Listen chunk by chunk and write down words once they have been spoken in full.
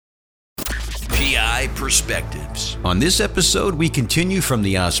PI Perspectives. On this episode, we continue from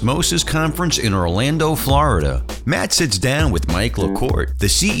the Osmosis Conference in Orlando, Florida. Matt sits down with Mike LaCourte, the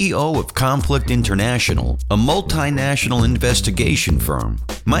CEO of Conflict International, a multinational investigation firm.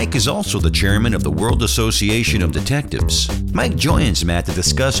 Mike is also the chairman of the World Association of Detectives. Mike joins Matt to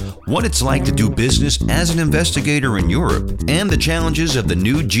discuss what it's like to do business as an investigator in Europe and the challenges of the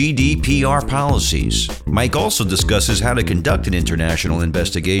new GDPR policies. Mike also discusses how to conduct an international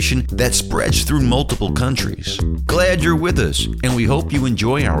investigation that spreads through multiple countries. Glad you're with us, and we hope you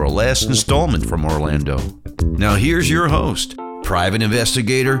enjoy our last installment from Orlando. Now here's your host, private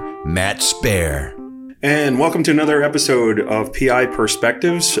investigator Matt Spare. And welcome to another episode of PI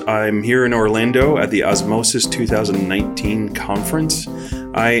Perspectives. I'm here in Orlando at the Osmosis 2019 conference.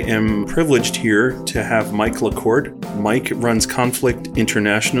 I am privileged here to have Mike LaCourte. Mike runs Conflict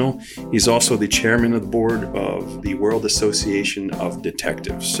International. He's also the chairman of the board of the World Association of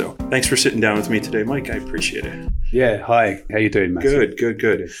Detectives. So thanks for sitting down with me today, Mike. I appreciate it. Yeah, hi. How you doing, Matt?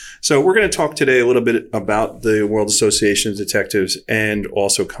 Good. So we're going to talk today a little bit about the World Association of Detectives and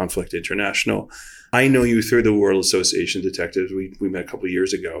also Conflict International. I know you through the World Association of Detectives. We met a couple of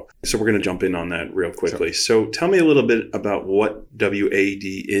years ago. So we're going to jump in on that real quickly. Sure. So tell me a little bit about what WAD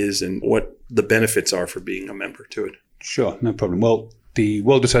is and what the benefits are for being a member to it. Sure, no problem. Well, the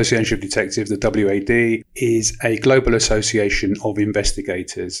World Association of Detectives, the WAD, is a global association of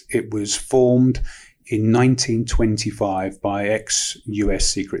investigators. It was formed in 1925 by ex-US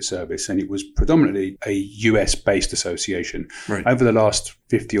Secret Service, and it was predominantly a US-based association. Right. Over the last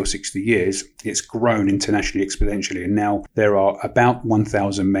 50 or 60 years, it's grown internationally exponentially, and now there are about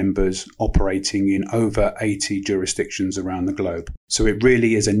 1,000 members operating in over 80 jurisdictions around the globe. So it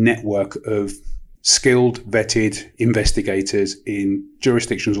really is a network of skilled, vetted investigators in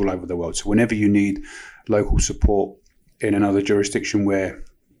jurisdictions all over the world. So whenever you need local support in another jurisdiction where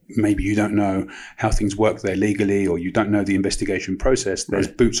maybe you don't know how things work there legally, or you don't know the investigation process, there's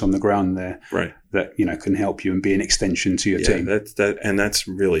boots on the ground there that can help you and be an extension to your team. That's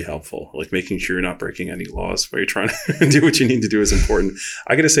really helpful. Like making sure you're not breaking any laws while you're trying to do what you need to do is important.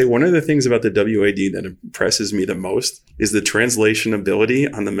 I got to say, one of the things about the WAD that impresses me the most is the translation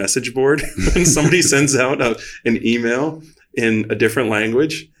ability on the message board. When somebody sends out an email in a different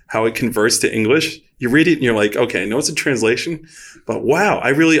language, how it converts to English. You read it and you're like, okay, I know it's a translation, but wow, I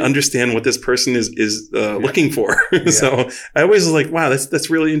really understand what this person is looking for. So I always was like, wow, that's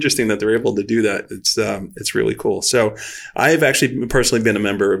really interesting that they're able to do that. It's really cool. So I've actually personally been a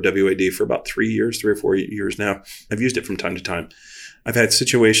member of WAD for about 3 or 4 years now. I've used it from time to time. I've had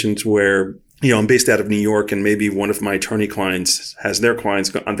situations where, I'm based out of New York, and maybe one of my attorney clients has their clients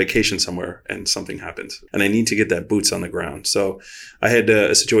go on vacation somewhere and something happens, and I need to get that boots on the ground. So I had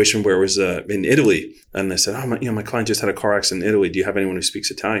a situation where it was in Italy, and I said, my client just had a car accident in Italy. Do you have anyone who speaks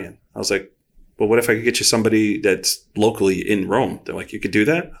Italian? I was like, well, what if I could get you somebody that's locally in Rome? They're like, you could do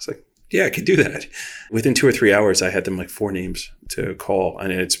that? I was like, yeah, I could do that. Within 2 or 3 hours, I had them like 4 names to call,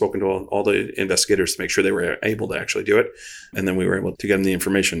 and I had spoken to all the investigators to make sure they were able to actually do it. And then we were able to get them the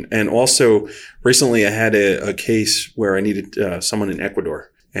information. And also recently I had a case where I needed someone in Ecuador,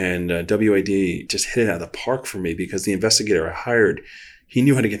 and WAD just hit it out of the park for me because the investigator I hired, he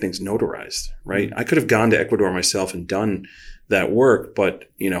knew how to get things notarized, right? I could have gone to Ecuador myself and done that work, but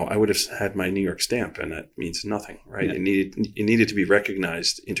I would have had my New York stamp, and that means nothing, right? Yeah. It needed to be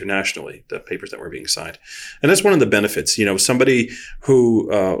recognized internationally, the papers that were being signed, and that's one of the benefits. Somebody who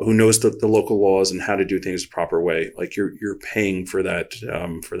knows the local laws and how to do things the proper way, like you're paying for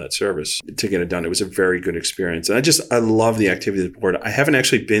that service to get it done. It was a very good experience, and I love the activity of the board. I haven't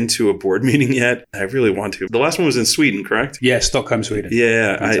actually been to a board meeting yet. I really want to. The last one was in Sweden, correct? Yeah, Stockholm, Sweden.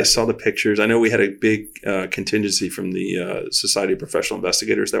 Yeah, I saw the pictures. I know we had a big contingency from the Society of Professional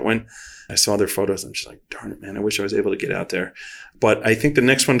Investigators that went. I saw their photos. I'm just like, darn it, man, I wish I was able to get out there. But I think the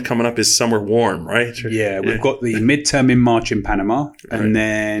next one coming up is somewhere warm, right? Yeah, we've got the midterm in March in Panama, and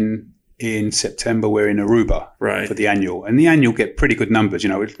then in September we're in Aruba for the annual. And the annual get pretty good numbers.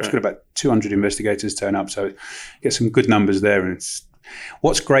 We've got about 200 investigators turn up, so get some good numbers there. And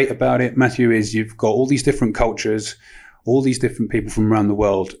what's great about it, Matthew, is you've got all these different cultures, all these different people from around the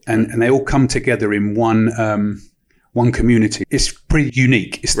world, and they all come together in one community. It's pretty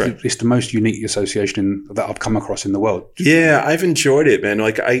unique. It's the most unique association that I've come across in the world. Yeah, I've enjoyed it, man.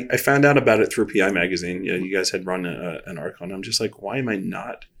 Like I found out about it through PI Magazine. You guys had run an article, and I'm just like, why am I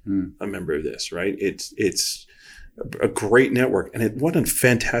not a member of this, right? It's a great network, and what a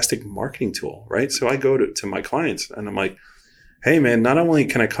fantastic marketing tool, right? So I go to my clients, and I'm like, hey, man, not only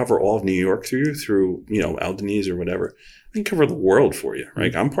can I cover all of New York through Aldeniz or whatever, I can cover the world for you,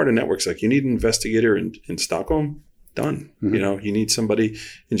 right? I'm part of networks. Like, you need an investigator in Stockholm, done. You need somebody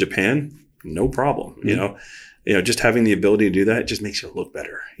in Japan, no problem. Just having the ability to do that just makes you look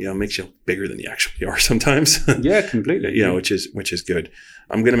better. Makes you look bigger than you actually are sometimes. Yeah, completely. Which is good.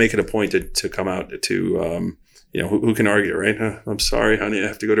 I'm going to make it a point to come out to, who can argue, right? I'm sorry, honey, I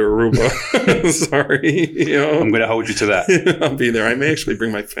have to go to Aruba. Sorry. I'm going to hold you to that. I'll be there. I may actually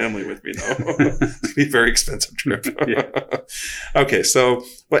bring my family with me, though. It'll be a very expensive trip. Yeah. Okay, so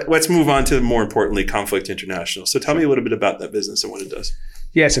let's move on to, more importantly, Conflict International. So tell me a little bit about that business and what it does.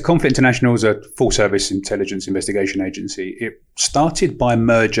 Yeah, so Conflict International is a full-service intelligence investigation agency. It started by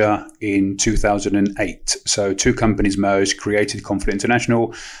merger in 2008. So two companies merged, created Conflict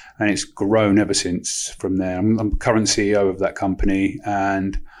International, and it's grown ever since from there. I'm current CEO of that company,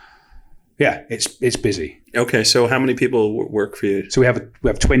 and yeah, it's busy. Okay, so how many people work for you? So we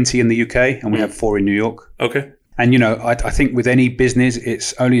have 20 in the UK, and we have 4 in New York. Okay. And, I think with any business,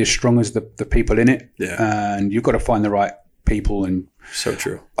 it's only as strong as the people in it. Yeah. And you've got to find the right people. And so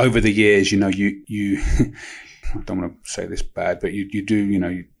true. Over the years, you I don't want to say this bad, but you do,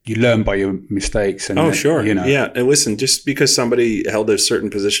 you learn by your mistakes. And sure. Yeah. And listen, just because somebody held a certain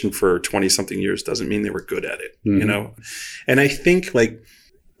position for 20 something years doesn't mean they were good at it, And I think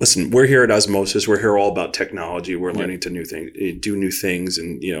listen, we're here at Osmosis. We're here all about technology. We're learning to do new things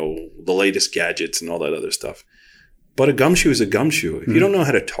and, the latest gadgets and all that other stuff. But a gumshoe is a gumshoe. If you don't know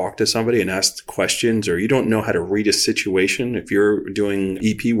how to talk to somebody and ask questions, or you don't know how to read a situation, if you're doing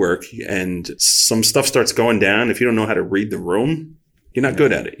EP work and some stuff starts going down, if you don't know how to read the room, you're not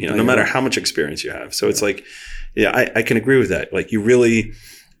good at it, no matter how much experience you have. So it's I can agree with that. You really,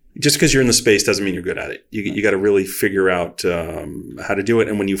 just because you're in the space doesn't mean you're good at it. You got to really figure out how to do it.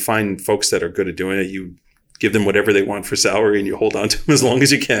 And when you find folks that are good at doing it, you give them whatever they want for salary and you hold on to them as long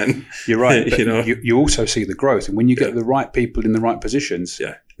as you can. You're right. But you also see the growth. And when you get the right people in the right positions,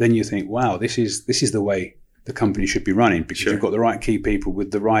 then you think, wow, this is the way the company should be running, because you've got the right key people with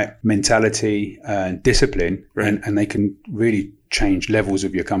the right mentality and discipline, and they can really change levels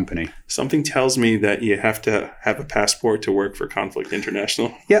of your company. Something tells me that you have to have a passport to work for Conflict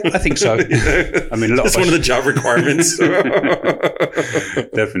International. Yeah, I think so. I mean, that's one of the job requirements.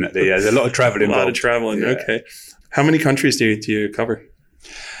 Definitely. Yeah, there's a lot of traveling. A lot of traveling. Yeah. Okay. How many countries do you cover?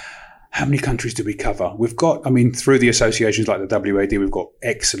 How many countries do we cover? We've got, through the associations like the WAD, we've got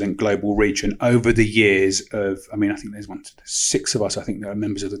excellent global reach. And over the years I think there's 6 of us, I think, that are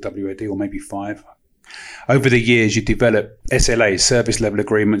members of the WAD, or maybe 5. Over the years, you develop SLAs, service level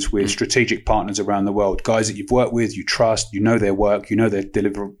agreements, with strategic partners around the world, guys that you've worked with, you trust, you know their work, you know their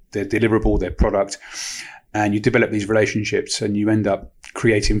deliverable, their product, and you develop these relationships and you end up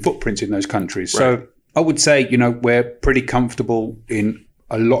creating footprints in those countries. Right. So I would say, we're pretty comfortable in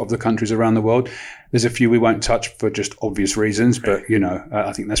a lot of the countries around the world. There's a few we won't touch for just obvious reasons, but,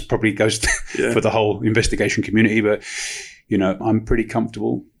 I think that's probably goes for the whole investigation community. But, I'm pretty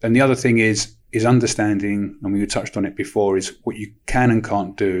comfortable. And the other thing is understanding, and we touched on it before, is what you can and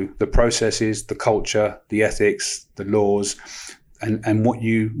can't do, the processes, the culture, the ethics, the laws, and what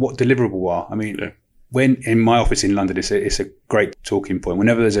deliverable are. When in my office in London, it's a great talking point.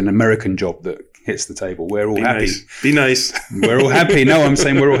 Whenever there's an American job that hits the table, we're all happy. Be nice. We're all happy. No, I'm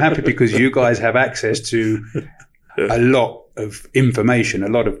saying we're all happy because you guys have access to a lot of information, a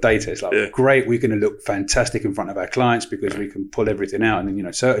lot of data. It's great. We're going to look fantastic in front of our clients because we can pull everything out. And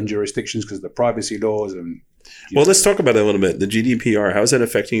then, certain jurisdictions, because of the privacy laws. Well, let's talk about it a little bit. The GDPR, how is that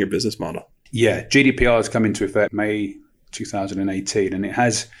affecting your business model? Yeah, GDPR has come into effect May 2018, and it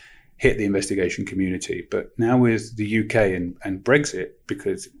has hit the investigation community. But now with the UK and Brexit,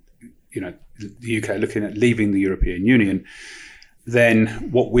 because the UK looking at leaving the European Union, then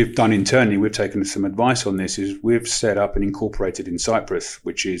what we've done internally, we've taken some advice on this, is we've set up and incorporated in Cyprus,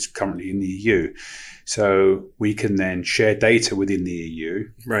 which is currently in the EU. So we can then share data within the EU,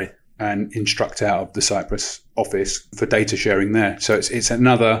 right, and instruct out of the Cyprus office for data sharing there. So it's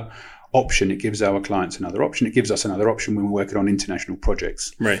another option. It gives our clients another option. It gives us another option when we're working on international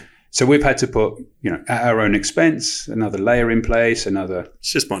projects. Right. So we've had to put, at our own expense, another layer in place,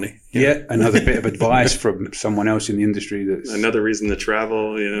 It's just money. Yeah, another bit of advice from someone else in the industry. That's another reason to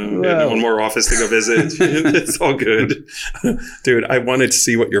travel, one more office to go visit. It's all good. Dude, I wanted to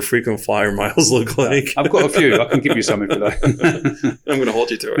see what your frequent flyer miles look like. I've got a few. I can give you some if you like. I'm going to hold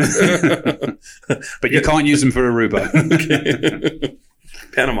you to it. But you can't use them for Aruba. Okay.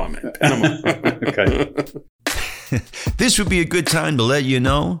 Panama, man. Panama. Okay. This would be a good time to let you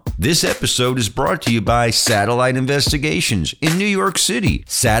know this episode is brought to you by Satellite Investigations in New York City.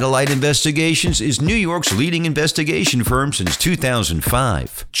 Satellite Investigations is New York's leading investigation firm since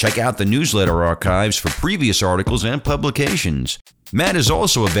 2005. Check out the newsletter archives for previous articles and publications. Matt is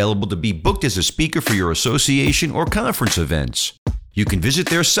also available to be booked as a speaker for your association or conference events. You can visit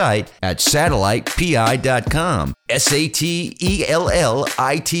their site at satellitepi.com,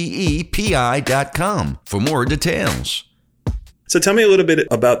 SATELLITEPI.com for more details. So tell me a little bit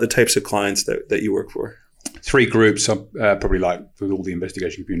about the types of clients that you work for. 3 groups, probably like with all the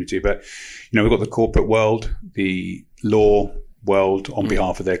investigation community, but we've got the corporate world, the law world on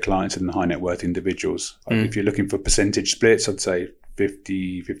behalf of their clients, and the high net worth individuals. If you're looking for percentage splits, I'd say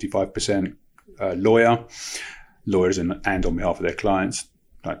 55% lawyers and on behalf of their clients,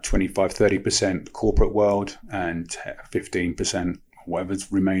 like 25-30% corporate world, and 15%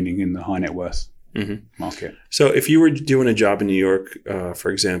 whatever's remaining in the high net worth market. So if you were doing a job in New York, for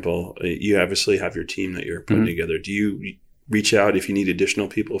example, you obviously have your team that you're putting together. Do you reach out if you need additional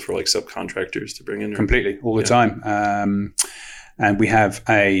people for like subcontractors to bring in? Completely, all the time. And we have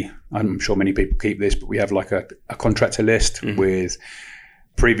I'm sure many people keep this, but we have like a contractor list with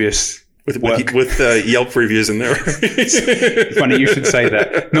previous with Yelp reviews in there. Funny you should say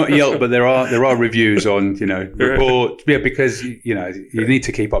that. Not Yelp, but there are reviews on report. Yeah, because you need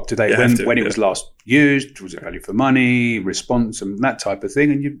to keep up to date when it was last used. Was it value for money, response, and that type of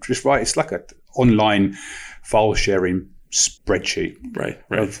thing? And you just write. It's like an online file sharing spreadsheet, right.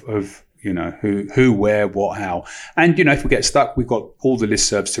 of who, where, what, how. And if we get stuck, we've got all the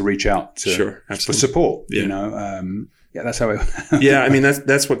listservs to reach out to for support. Yeah, that's how it. Yeah, I mean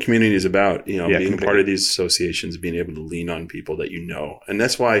that's what community is about. Being completely. part of these associations, being able to lean on people that and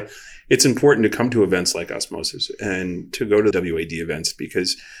that's why it's important to come to events like Osmosis and to go to WAD events,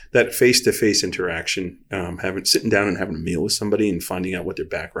 because that face-to-face interaction, sitting down and having a meal with somebody and finding out what their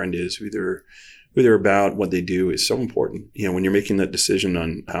background is, who they're about, what they do, is so important. When you're making that decision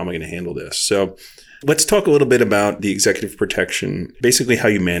on how am I going to handle this. So let's talk a little bit about the executive protection, basically how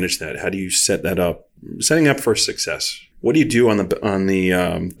you manage that. How do you set that up? Setting up for success. What do you do on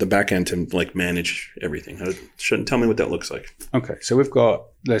the back end to like manage everything? Tell me what that looks like. Okay, so we've got,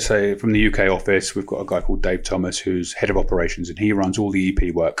 let's say from the UK office, we've got a guy called Dave Thomas who's head of operations, and he runs all the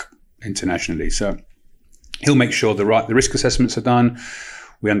EP work internationally. So he'll make sure the risk assessments are done.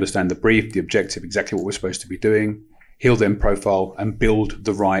 We understand the brief, the objective, exactly what we're supposed to be doing. He'll then profile and build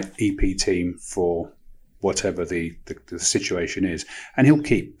the right EP team for whatever the situation is. And he'll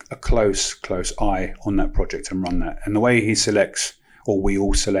keep a close eye on that project and run that. And the way he selects, or we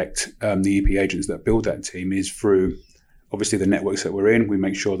all select the EP agents that build that team, is through obviously the networks that we're in. We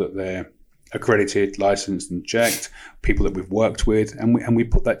make sure that they're accredited, licensed and checked, people that we've worked with, and we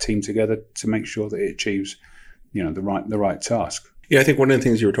put that team together to make sure that it achieves the right task. Yeah, I think one of the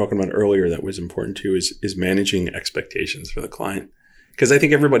things you were talking about earlier that was important too is managing expectations for the client. Because I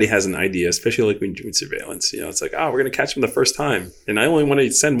think everybody has an idea, especially like when you're doing surveillance. It's like, we're going to catch them the first time, and I only want to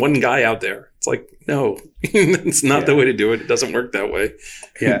send one guy out there. It's like, no, it's not the way to do it. It doesn't work that way.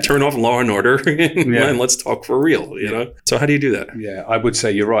 Yeah. Turn off Law and Order and let's talk for real. So how do you do that? Yeah, I would say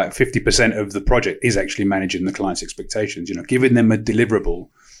you're right. 50% of the project is actually managing the client's expectations. Giving them a deliverable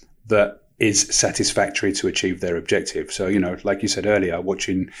that is satisfactory to achieve their objective. So, like you said earlier,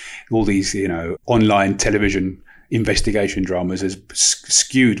 watching all these, online television investigation dramas has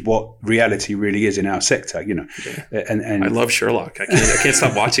skewed what reality really is in our sector, And I love Sherlock. I can't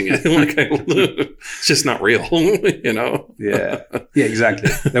stop watching it. It's just not real, Yeah,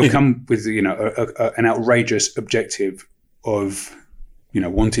 exactly. They'll come with an outrageous objective of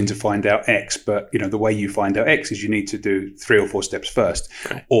wanting to find out X, but the way you find out X is you need to do 3 or 4 steps first,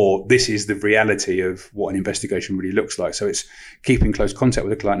 or this is the reality of what an investigation really looks like. So it's keeping close contact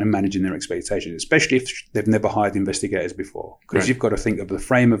with the client and managing their expectations, especially if they've never hired investigators before, because you've got to think of the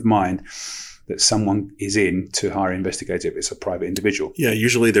frame of mind that someone is in to hire an investigator if it's a private individual. Yeah,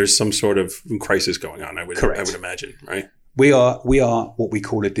 usually there's some sort of crisis going on, I would imagine, right? We are what we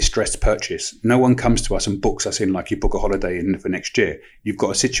call a distressed purchase. No one comes to us and books us in like you book a holiday in for next year. You've got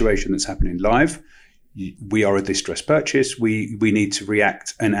a situation that's happening live. We are a distressed purchase. We need to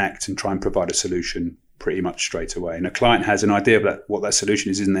react and act and try and provide a solution pretty much straight away. And a client has an idea of what that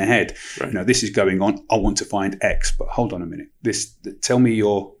solution is in their head. Right. This is going on. I want to find X, but hold on a minute. Tell me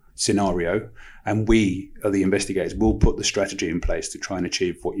your scenario, and we are the investigators. We'll put the strategy in place to try and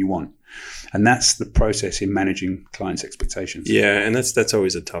achieve what you want. And that's the process in managing clients' expectations. Yeah, and that's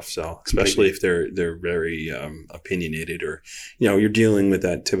always a tough sell, especially if they're very opinionated, or you're dealing with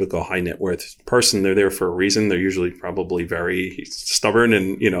that typical high net worth person. They're there for a reason. They're usually probably very stubborn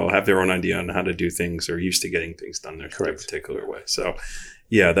and have their own idea on how to do things, or used to getting things done their particular way. So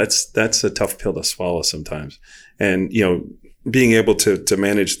yeah, that's a tough pill to swallow sometimes. And being able to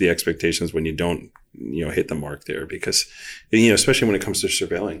manage the expectations when you don't hit the mark there, because especially when it comes to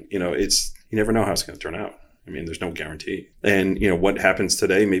surveilling, you never know how it's going to turn out. I mean, there's no guarantee. And, what happens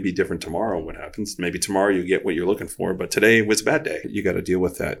today may be different tomorrow. What happens, maybe tomorrow you get what you're looking for, but today was a bad day. You got to deal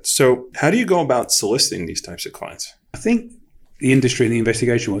with that. So how do you go about soliciting these types of clients? I think the industry and the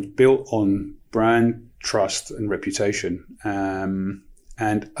investigation was built on brand, trust, and reputation.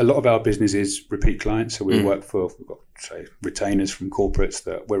 And a lot of our business is repeat clients. So we work for, we've got, say, retainers from corporates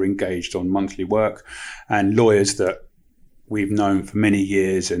that we're engaged on monthly work, and lawyers that we've known for many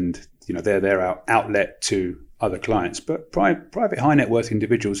years, and they're their outlet to other clients. But private high net worth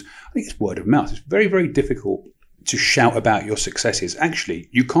individuals, I think it's word of mouth. It's very, very difficult to shout about your successes. Actually,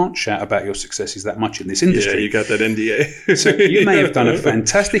 you can't shout about your successes that much in this industry. Yeah, you got that NDA. So you may have done a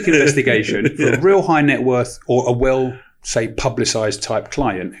fantastic investigation for a real high net worth or a say publicized type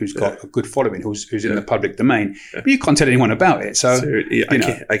client who's got a good following, who's in the public domain, but you can't tell anyone about it. So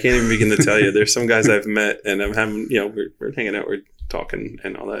I can't even begin to tell you. There's some guys I've met, and I'm having, we're hanging out, we're talking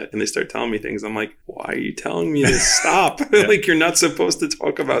and all that, and they start telling me things. I'm like, why are you telling me to stop? Like, you're not supposed to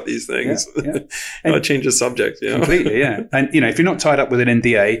talk about these things. And change the subject. Completely, yeah. And if you're not tied up with an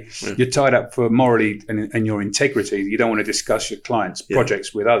NDA, you're tied up for morally and your integrity. You don't want to discuss your clients'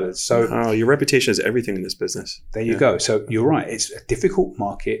 projects with others. So your reputation is everything in this business. There you go. So you're right. It's a difficult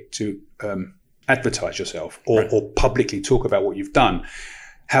market to advertise yourself or publicly talk about what you've done.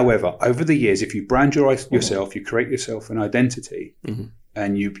 However, over the years, if you brand yourself, you create yourself an identity,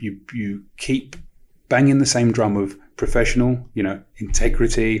 and you keep banging the same drum of professional,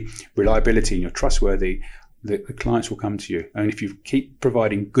 integrity, reliability, and you're trustworthy, the clients will come to you. And if you keep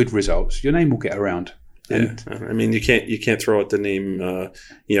providing good results, your name will get around. And I mean, you can't throw out the name,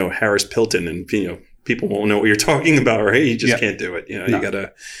 Harris Pilton, and people won't know what you're talking about, right? You just can't do it. You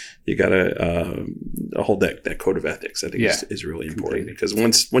gotta hold that code of ethics. I think is really important, because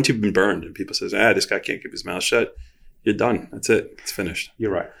once you've been burned and people says, this guy can't keep his mouth shut, you're done. That's it. It's finished.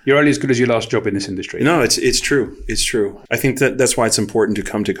 You're right. You're only as good as your last job in this industry. No, it's true. It's true. I think that's why it's important to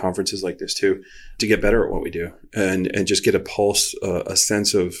come to conferences like this too, to get better at what we do and just get a pulse, a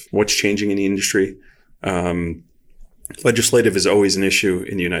sense of what's changing in the industry. Legislative is always an issue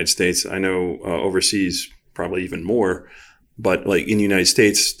in the United States. I know overseas probably even more, but like in the United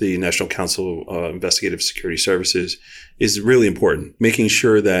States, the National Council of Investigative Security Services is really important. Making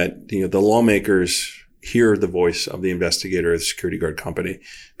sure that the lawmakers hear the voice of the investigator or the security guard company,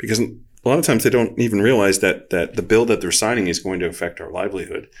 because a lot of times they don't even realize that the bill that they're signing is going to affect our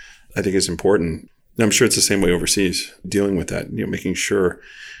livelihood. I think it's important. And I'm sure it's the same way overseas, dealing with that, making sure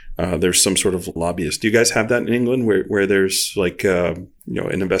there's some sort of lobbyist. Do you guys have that in England where there's like, an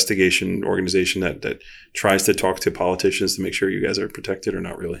investigation organization that tries to talk to politicians to make sure you guys are protected, or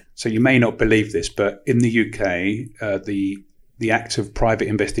not really? So you may not believe this, but in the UK, the act of private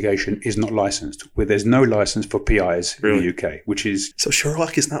investigation is not licensed. Where there's no license for PIs in the UK, which is... So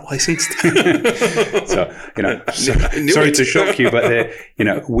Sherlock is not licensed? Sorry to shock you, but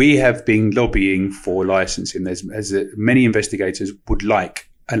we have been lobbying for licensing. As many investigators would like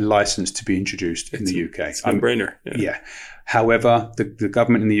a license to be introduced in the UK. It's a no-brainer. Yeah. However, the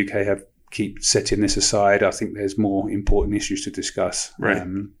government in the UK keep setting this aside. I think there's more important issues to discuss. Right.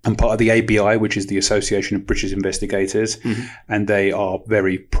 I'm part of the ABI, which is the Association of British Investigators, and they are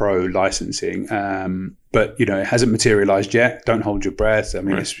very pro-licensing. But, it hasn't materialized yet. Don't hold your breath. I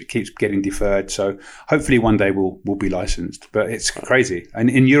mean, it keeps getting deferred. So hopefully one day we'll be licensed. But it's crazy. And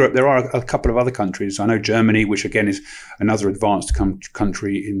in Europe, there are a couple of other countries. I know Germany, which again is another advanced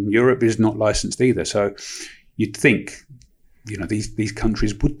country in Europe, is not licensed either. So you'd think, these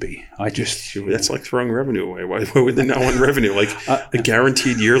countries would be. That's like throwing revenue away. Why would they not want revenue? Like a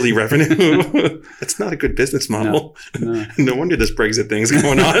guaranteed yearly revenue? That's not a good business model. No wonder this Brexit thing's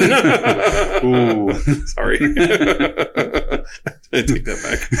going on. Ooh, sorry. I take that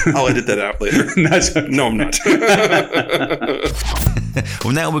back. I'll edit that out later. No, I'm not.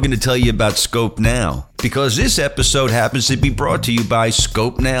 Well, now we're going to tell you about Scope Now, because this episode happens to be brought to you by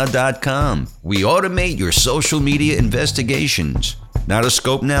ScopeNow.com. We automate your social media investigations. Not a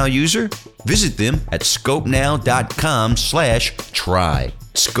Scope Now user? Visit them at ScopeNow.com/try.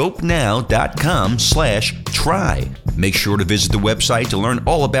 ScopeNow.com/try. Make sure to visit the website to learn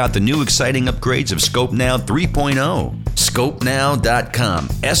all about the new exciting upgrades of Scope Now 3.0. ScopeNow.com.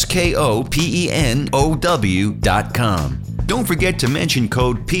 SKOPENOW.com. Don't forget to mention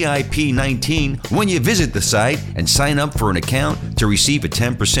code PIP19 when you visit the site and sign up for an account to receive a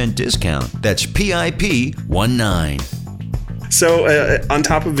 10% discount. That's PIP19. So on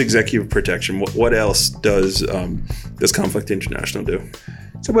top of executive protection, what else does Conflict International do?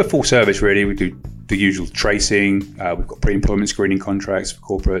 So we're full service, really. We do the usual tracing. We've got pre-employment screening contracts for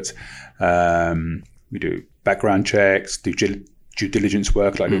corporates. We do background checks, due due diligence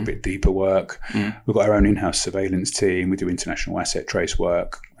work, like a little bit deeper work. We've got our own in-house surveillance team. We do international asset trace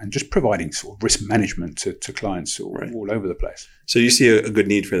work and just providing sort of risk management to clients all over the place. So you see a good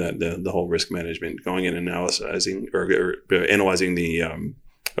need for that, the whole risk management, going in and analyzing the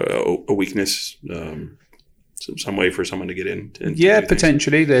a weakness, some way for someone to get in.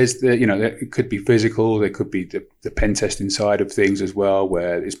 Potentially. There's it could be physical. There could be the pen testing side of things as well,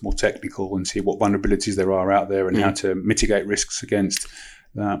 where it's more technical and see what vulnerabilities there are out there and how to mitigate risks against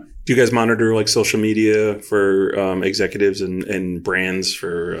that. Do you guys monitor like social media for executives and brands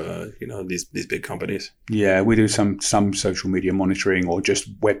for these big companies? Yeah, we do some social media monitoring or just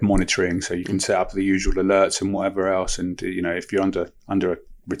web monitoring, so you can set up the usual alerts and whatever else. And if you're under a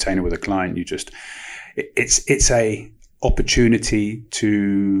retainer with a client, it's a opportunity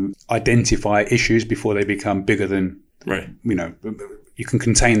to identify issues before they become bigger than you can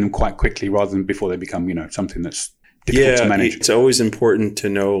contain them quite quickly rather than before they become something that's difficult to manage. It's always important to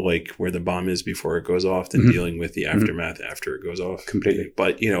know like where the bomb is before it goes off than dealing with the aftermath after it goes off. Completely.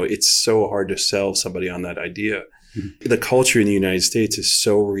 But it's so hard to sell somebody on that idea. The culture in the United States is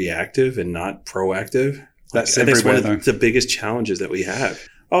so reactive and not proactive. I think it's one of the biggest challenges that we have.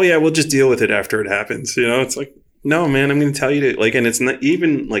 Oh yeah, we'll just deal with it after it happens. It's like, no, man, I'm going to tell you to and it's not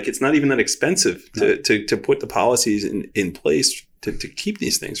even that expensive to put the policies in place to keep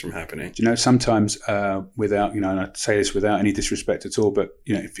these things from happening. Sometimes without, and I say this without any disrespect at all, but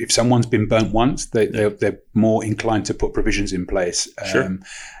if someone's been burnt once, they're more inclined to put provisions in place. Sure.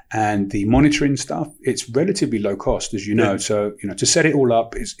 And the monitoring stuff, it's relatively low cost, as you know. So, to set it all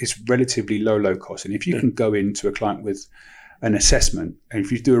up, it's relatively low cost. And if you can go into a client with an assessment, and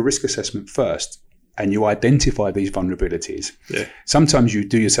if you do a risk assessment first and you identify these vulnerabilities, sometimes you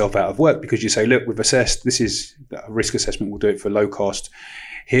do yourself out of work because you say, look, we've assessed, this is a risk assessment, we'll do it for low cost.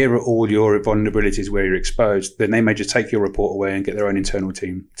 Here are all your vulnerabilities where you're exposed. Then they may just take your report away and get their own internal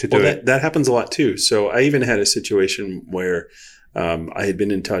team to do it. That happens a lot too. So I even had a situation where I had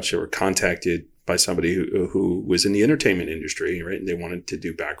been in touch or contacted by somebody who was in the entertainment industry, right? And they wanted to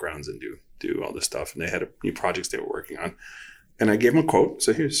do backgrounds and do all this stuff. And they had new projects they were working on. And I gave them a quote.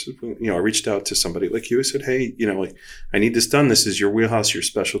 So here's, I reached out to somebody like you. I said, hey, I need this done. This is your wheelhouse, your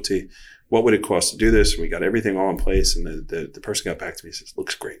specialty. What would it cost to do this? And we got everything all in place. And the person got back to me and says,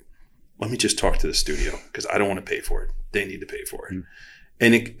 looks great. Let me just talk to the studio because I don't want to pay for it. They need to pay for it.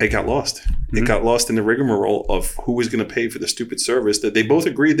 And it got lost. It got lost in the rigmarole of who was going to pay for the stupid service that they both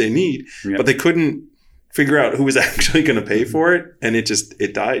agreed they need, but they couldn't figure out who was actually going to pay for it. And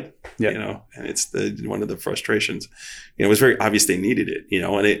it died, and it's one of the frustrations. It was very obvious they needed it,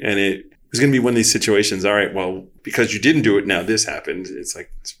 and it was going to be one of these situations. All right, well, because you didn't do it, now this happened. It's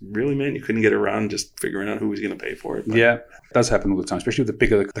like, really, man, you couldn't get around just figuring out who was going to pay for it. But, it does happen all the time, especially with the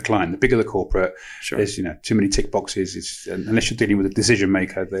bigger the client, the bigger the corporate. Sure. There's too many tick boxes. Unless you're dealing with a decision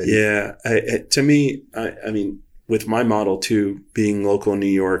maker. Then to me, I mean, with my model too, being local in New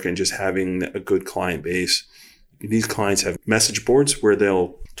York and just having a good client base, these clients have message boards where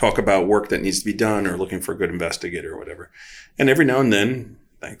they'll talk about work that needs to be done or looking for a good investigator or whatever. And every now and then,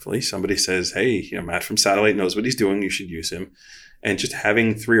 thankfully, somebody says, hey, Matt from Satellite knows what he's doing. You should use him. And just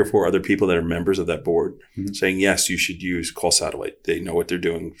having 3 or 4 other people that are members of that board saying, yes, you should call Satellite. They know what they're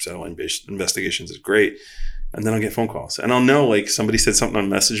doing. Satellite-based investigations is great. And then I'll get phone calls. And I'll know somebody said something on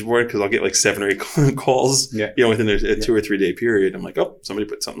message board because I'll get 7 or 8 calls within a 2 or 3 day period. I'm like, oh, somebody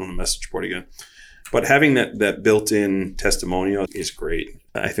put something on the message board again. But having that built-in testimonial is great.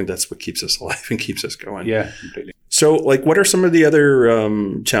 I think that's what keeps us alive and keeps us going. Yeah, completely. So, what are some of the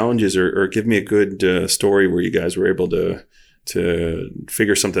other challenges, or give me a good story where you guys were able to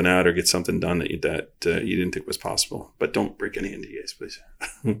figure something out or get something done that you didn't think was possible? But don't break any NDAs, please,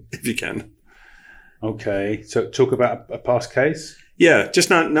 if you can. Okay, so talk about a past case. Yeah, just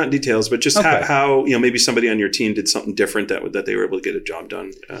not details, but just how maybe somebody on your team did something different that they were able to get a job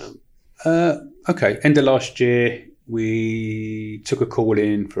done. Okay, end of last year, we took a call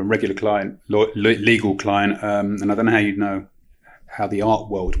in from a regular client, legal client, and I don't know how you'd know how the art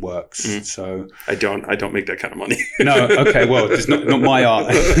world works. So I don't make that kind of money. No, okay, well, it's not my art.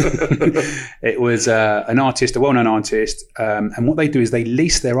 It was an artist, a well-known artist, and what they do is they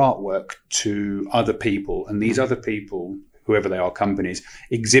lease their artwork to other people, and these other people, whoever they are, companies,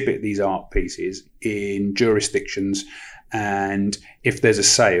 exhibit these art pieces in jurisdictions. And if there's a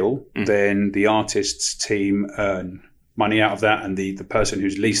sale, then the artist's team earn money out of that, and the person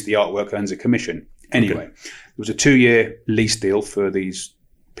who's leased the artwork earns a commission. Anyway, It was a 2-year lease deal for these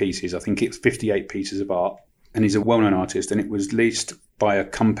pieces. I think it's 58 pieces of art, and he's a well-known artist, and it was leased by a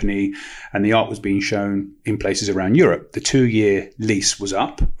company, and the art was being shown in places around Europe. The 2-year lease was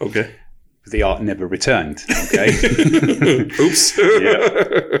up. Okay. the art never returned. Okay. Oops.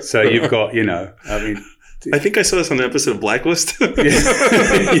 Yeah. So you've got, I think I saw this on an episode of Blacklist.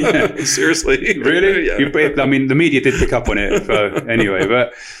 Yeah. Seriously. Really? Yeah. The media did pick up on it.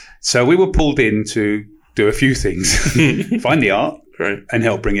 Anyway, so we were pulled in to do a few things, find the art, right, and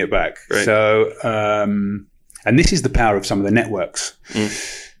help bring it back. Right. So, and this is the power of some of the networks.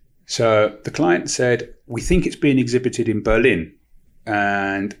 So the client said, we think it's being exhibited in Berlin.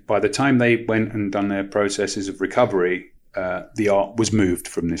 And by the time they went and done their processes of recovery, the art was moved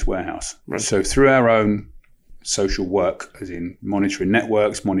from this warehouse. Right. So through our own social work, as in monitoring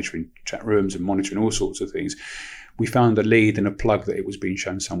networks, monitoring chat rooms, and monitoring all sorts of things, we found a lead and a plug that it was being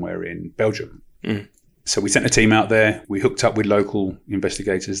shown somewhere in Belgium. So we sent a team out there. We hooked up with local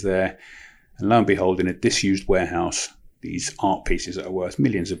investigators there. And lo and behold, in a disused warehouse, these art pieces that are worth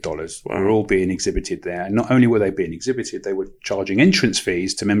millions of dollars were all being exhibited there. And not only were they being exhibited, they were charging entrance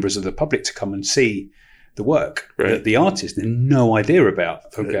fees to members of the public to come and see the work that the artist had no idea about.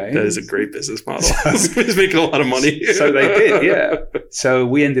 Okay, that is a great business model. It's making a lot of money. So they did, yeah. So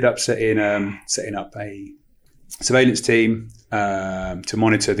we ended up setting up a surveillance team to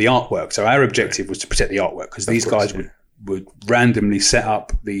monitor the artwork. So our objective was to protect the artwork, because these guys would randomly set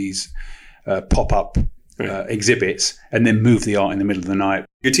up these pop-up exhibits and then move the art in the middle of the night.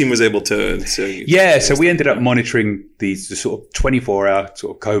 Your team was able to... So we ended up monitoring the sort of 24-hour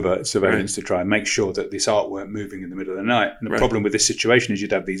sort of covert surveillance to try and make sure that this art weren't moving in the middle of the night. And the problem with this situation is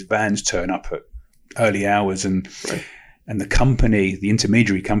you'd have these vans turn up at early hours, and the company, the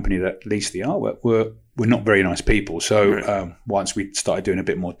intermediary company that leased the artwork, were not very nice people. So once we started doing a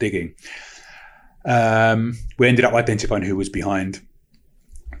bit more digging, we ended up identifying who was behind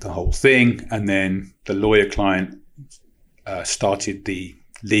the whole thing, and then the lawyer client started the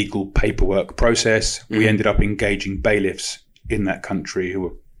legal paperwork process. We ended up engaging bailiffs in that country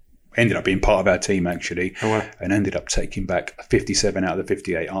who ended up being part of our team, actually, and ended up taking back 57 out of the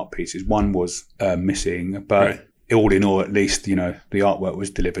 58 art pieces. One was missing, but all in all, at least, the artwork was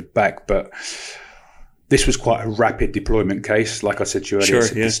delivered back. But this was quite a rapid deployment case. Like I said to you earlier,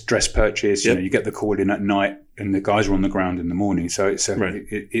 it's a distress purchase. You get the call in at night, and the guys are on the ground in the morning. So it's a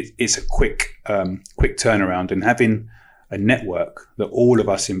quick turnaround. And having a network that all of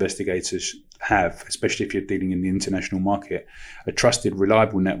us investigators have, especially if you're dealing in the international market, a trusted,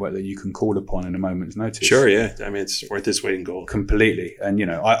 reliable network that you can call upon in a moment's notice. Sure, yeah. I mean, it's worth its weight in gold. Completely. And,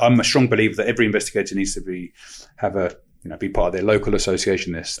 I'm a strong believer that every investigator needs to be part of their local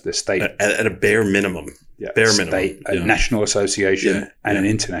association, their state. At a bare minimum. Yeah. Bare minimum. State, a national association and an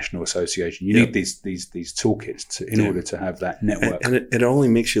international association. You need these toolkits in order to have that network. And it only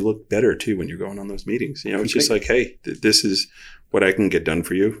makes you look better, too, when you're going on those meetings. It's just like, hey, this is what I can get done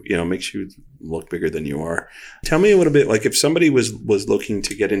for you. Makes you look bigger than you are. Tell me a little bit, like if somebody was looking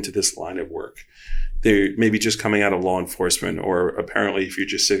to get into this line of work, they're maybe just coming out of law enforcement, or apparently if you're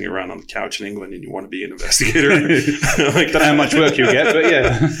just sitting around on the couch in England and you want to be an investigator. Don't know how much work you get, but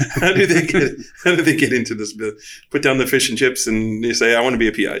yeah. How do they get into this? Put down the fish and chips and they say, I want to be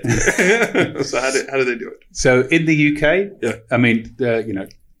a PI. So how do they do it? So in the UK, I mean,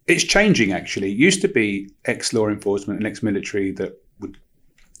 it's changing actually. It used to be ex-law enforcement and ex-military that would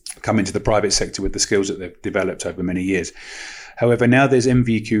come into the private sector with the skills that they've developed over many years. However, now there's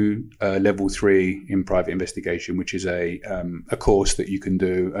MVQ level 3 in private investigation, which is a course that you can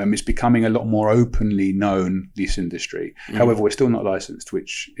do. It's becoming a lot more openly known, this industry. However, we're still not licensed,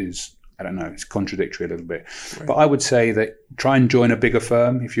 which is, I don't know, it's contradictory a little bit. But I would say that try and join a bigger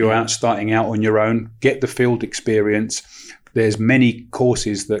firm. If you're starting out on your own, get the field experience. There's many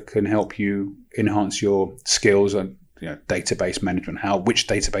courses that can help you enhance your skills on database management, which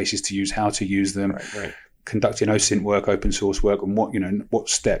databases to use, how to use them. Conducting OSINT work, open source work, and what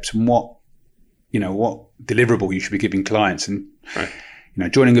steps and what deliverable you should be giving clients. And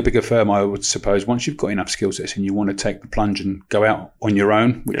joining a bigger firm, I would suppose, once you've got enough skill sets and you want to take the plunge and go out on your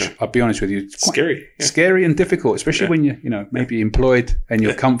own, which I'll be honest with you, it's quite scary and difficult, especially when you're maybe employed and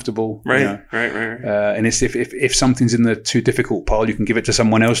you're comfortable. And it's if something's in the too difficult pile, you can give it to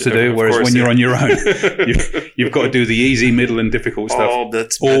someone else to do. Whereas when you're on your own, you've got to do the easy, middle, and difficult stuff all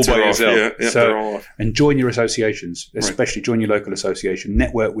by yourself. So, and join your associations, especially join your local association.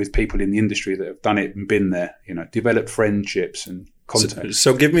 Network with people in the industry that have done it and been there. Develop friendships and contact.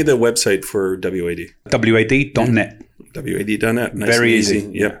 So give me the website for WAD. WAD.net. WAD.net. Nice Very and easy.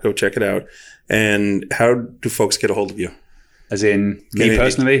 easy. Yep, go check it out. And how do folks get a hold of you? As in me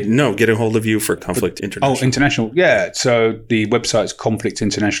personally? No, get a hold of you for Conflict International. Oh, international. Yeah. So the website's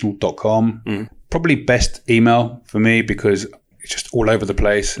conflictinternational.com. Probably best email for me because, it's just all over the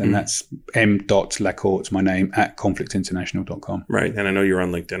place. And that's m.lacourte, my name, at conflictinternational.com. Right. And I know you're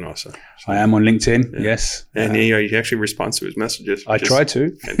on LinkedIn also. I am on LinkedIn, yes. And he actually responds to his messages. I try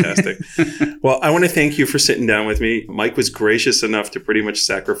to. Fantastic. Well, I want to thank you for sitting down with me. Mike was gracious enough to pretty much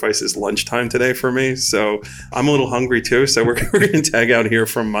sacrifice his lunchtime today for me. So I'm a little hungry too. So we're going to tag out here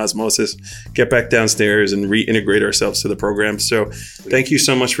from Osmosis, get back downstairs and reintegrate ourselves to the program. So thank you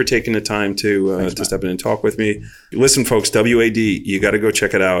so much for taking the time to step in and talk with me. Listen, folks, WAD, you got to go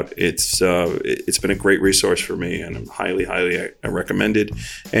check it out. It's been a great resource for me, and I'm highly recommend it.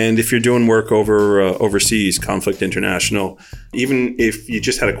 And if you're doing work overseas, Conflict International, even if you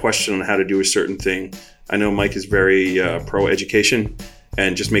just had a question on how to do a certain thing, I know Mike is very pro education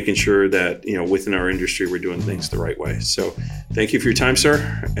and just making sure that, within our industry, we're doing things the right way. So thank you for your time,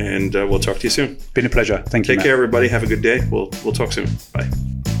 sir. And we'll talk to you soon. Been a pleasure. Thank you. Take care, everybody. Have a good day. We'll talk soon. Bye.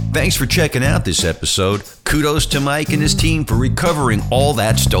 Thanks for checking out this episode. Kudos to Mike and his team for recovering all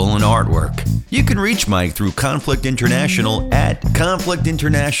that stolen artwork. You can reach Mike through Conflict International at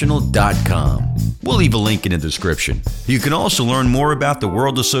conflictinternational.com. We'll leave a link in the description. You can also learn more about the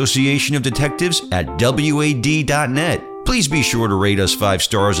World Association of Detectives at wad.net. Please be sure to rate us 5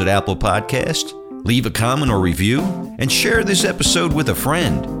 stars at Apple Podcast, leave a comment or review, and share this episode with a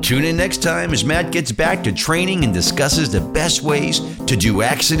friend. Tune in next time as Matt gets back to training and discusses the best ways to do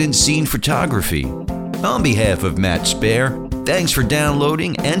accident scene photography. On behalf of Matt Spare, thanks for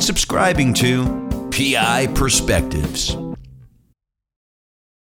downloading and subscribing to PI Perspectives.